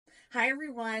Hi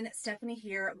everyone, Stephanie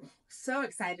here. So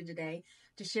excited today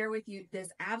to share with you this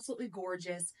absolutely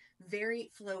gorgeous,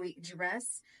 very flowy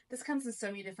dress. This comes in so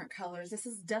many different colors. This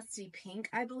is dusty pink,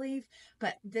 I believe,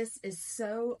 but this is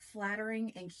so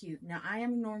flattering and cute. Now, I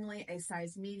am normally a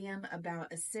size medium,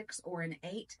 about a 6 or an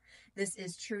 8. This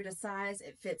is true to size.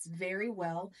 It fits very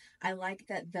well. I like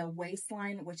that the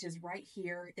waistline, which is right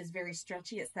here, is very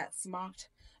stretchy. It's that smocked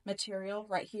material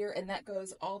right here, and that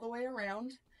goes all the way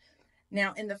around.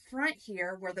 Now, in the front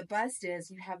here, where the bust is,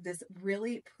 you have this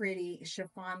really pretty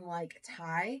chiffon-like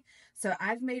tie. So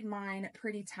I've made mine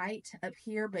pretty tight up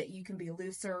here, but you can be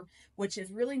looser, which is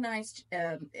really nice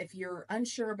if you're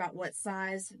unsure about what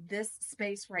size. This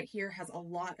space right here has a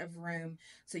lot of room,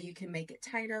 so you can make it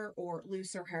tighter or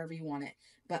looser, however you want it.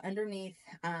 But underneath,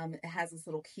 it has this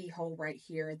little keyhole right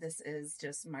here. This is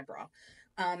just my bra.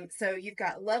 So you've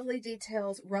got lovely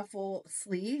details, ruffle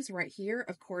sleeves right here,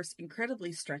 of course,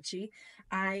 incredibly stretchy.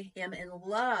 I am in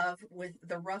love with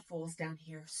the ruffles down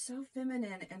here. So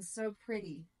feminine and so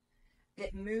pretty.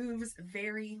 It moves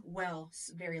very well,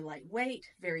 very lightweight,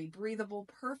 very breathable,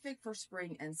 perfect for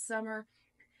spring and summer.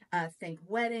 Think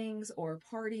weddings or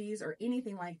parties or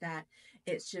anything like that.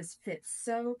 It just fits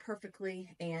so perfectly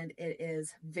and it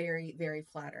is very, very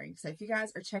flattering. So if you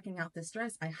guys are checking out this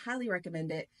dress, I highly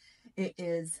recommend it. It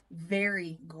is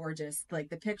very gorgeous. Like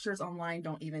the pictures online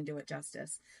don't even do it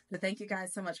justice. So thank you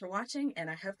guys so much for watching, and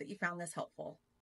I hope that you found this helpful.